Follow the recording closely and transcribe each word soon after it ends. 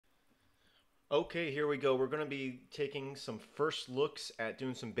Okay, here we go. We're going to be taking some first looks at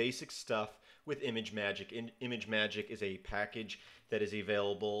doing some basic stuff with Imagemagick. Imagemagick is a package that is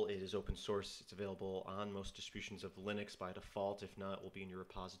available. It is open source. It's available on most distributions of Linux by default. If not, it will be in your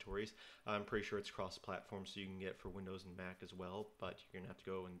repositories. I'm pretty sure it's cross-platform, so you can get it for Windows and Mac as well, but you're going to have to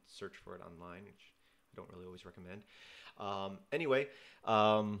go and search for it online, which I don't really always recommend. Anyway,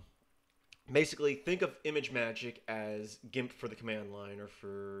 basically, think of Imagemagick as GIMP for the command line, or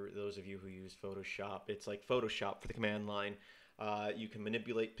for those of you who use Photoshop, it's like Photoshop for the command line. You can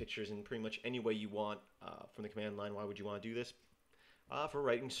manipulate pictures in pretty much any way you want from the command line. Why would you want to do this? For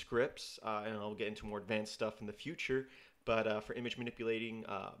writing scripts, and I'll get into more advanced stuff in the future, but for image manipulating,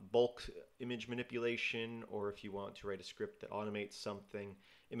 bulk image manipulation, or if you want to write a script that automates something,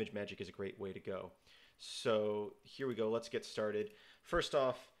 Imagemagick is a great way to go. So here we go. Let's get started. First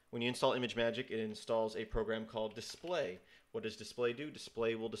off, when you install Imagemagick, it installs a program called Display. What does Display do?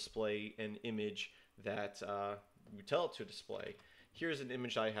 Display will display an image that you tell it to display. Here's an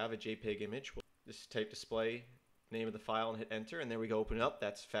image I have, a JPEG image. We'll just type display, name of the file, and hit enter, and there we go, open it up.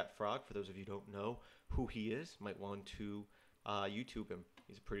 That's Fat Frog. For those of you who don't know who he is, might want to YouTube him.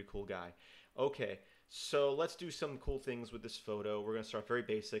 He's a pretty cool guy. Okay, so let's do some cool things with this photo. We're going to start very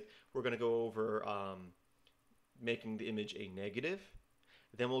basic. We're going to go over making the image a negative.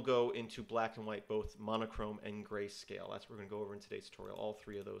 Then we'll go into black and white, both monochrome and grayscale. That's what we're going to go over in today's tutorial, all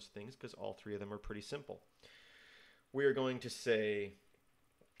three of those things, because all three of them are pretty simple. We are going to say,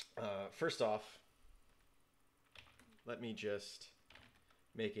 first off, let me just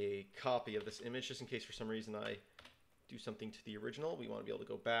make a copy of this image, just in case for some reason I do something to the original. We want to be able to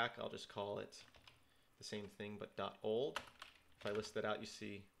go back. I'll just call it the same thing, but .old. If I list that out, you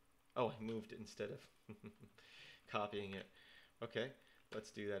see, oh, I moved it instead of copying it. Okay. Let's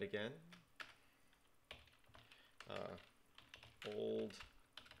do that again. Old.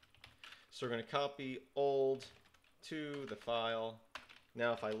 So we're going to copy old to the file.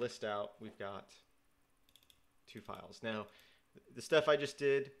 Now if I list out, we've got two files. Now the stuff I just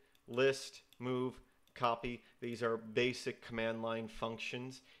did, list, move, copy, these are basic command line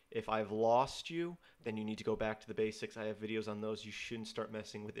functions. If I've lost you, then you need to go back to the basics. I have videos on those. You shouldn't start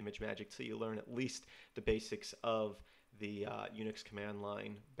messing with Imagemagick till you learn at least the basics of the Unix command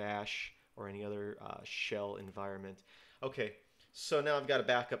line, bash, or any other shell environment. Okay, so now I've got a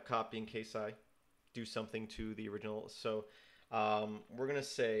backup copy in case I do something to the original. So we're going to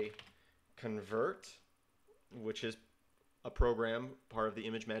say convert, which is a program, part of the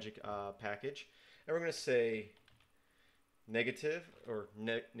Imagemagick package. And we're going to say negative, or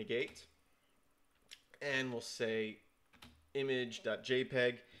negate. And we'll say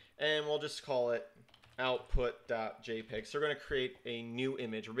image.jpg, and we'll just call it output.jpg. So we're going to create a new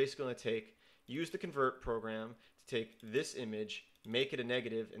image. We're basically going to use the convert program to take this image, make it a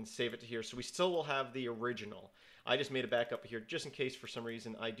negative, and save it to here. So we still will have the original. I just made a backup here just in case for some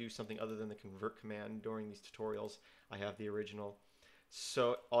reason I do something other than the convert command during these tutorials. I have the original.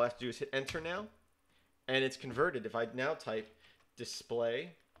 So all I have to do is hit enter now, and it's converted. If I now type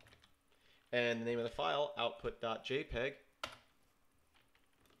display and the name of the file, output.jpg,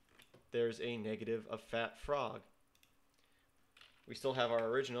 there's a negative of Fat Frog. We still have our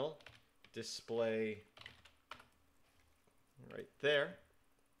original display right there.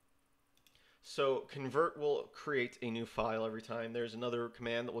 So convert will create a new file every time. There's another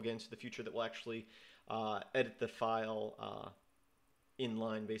command that we'll get into the future that will actually edit the file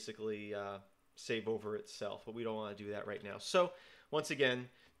inline, basically save over itself, but we don't want to do that right now. So once again,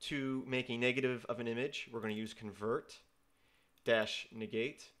 to make a negative of an image, we're going to use convert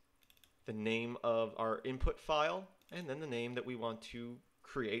 -negate, the name of our input file, and then the name that we want to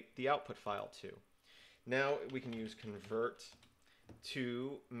create the output file to. Now we can use convert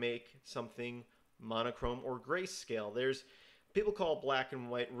to make something monochrome or grayscale. There's people call it black and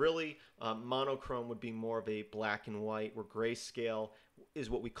white. Really, monochrome would be more of a black and white, where grayscale is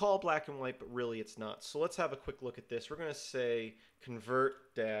what we call black and white, but really it's not. So let's have a quick look at this. We're going to say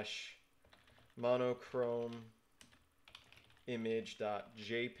convert-monochrome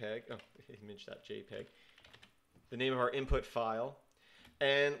image.jpg, image.jpg, the name of our input file,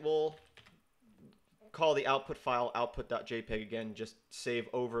 and we'll call the output file output.jpg again, just save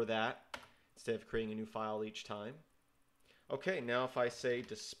over that instead of creating a new file each time. Okay, now if I say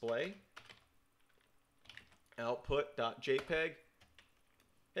display output.jpg,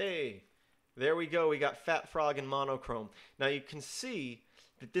 hey, there we go, we got Fat Frog and monochrome. Now you can see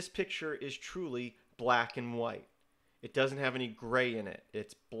that this picture is truly black and white. It doesn't have any gray in it.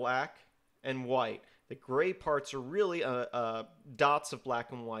 It's black and white. The gray parts are really dots of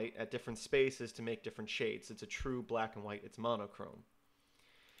black and white at different spaces to make different shades. It's a true black and white. It's monochrome.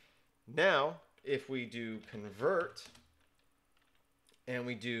 Now, if we do convert and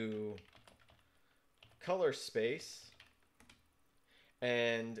we do color space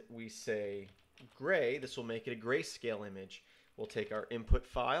and we say gray, this will make it a grayscale image. We'll take our input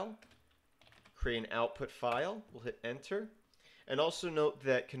file, create an output file, we'll hit enter. And also note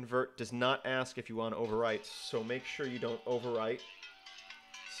that convert does not ask if you want to overwrite, so make sure you don't overwrite.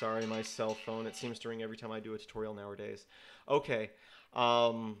 Sorry, my cell phone. It seems to ring every time I do a tutorial nowadays. Okay.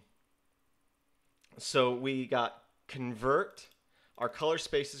 So we got convert. Our color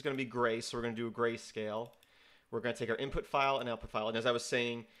space is going to be gray, so we're going to do a grayscale. We're going to take our input file and output file. And as I was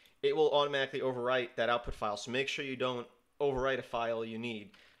saying, it will automatically overwrite that output file. So make sure you don't overwrite a file you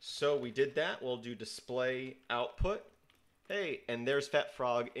need. So we did that. We'll do display output. Hey, and there's Fat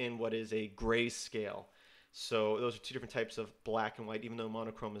Frog in what is a grayscale. So those are two different types of black and white. Even though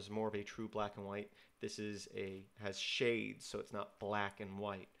monochrome is more of a true black and white, this is has shades, so it's not black and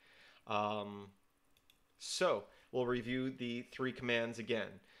white. So we'll review the three commands again.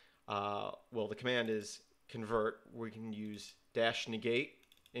 Well, the command is convert. We can use -negate,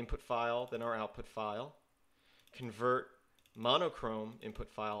 input file, then our output file. Convert monochrome, input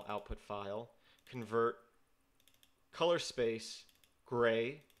file, output file. Convert color space,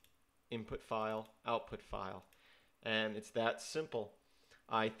 gray, input file, output file. And it's that simple.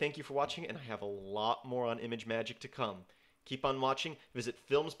 I thank you for watching, and I have a lot more on Imagemagick to come. Keep on watching. Visit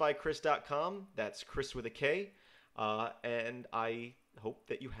filmsbychris.com. That's Chris with a K. And I hope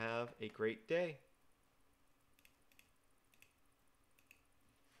that you have a great day.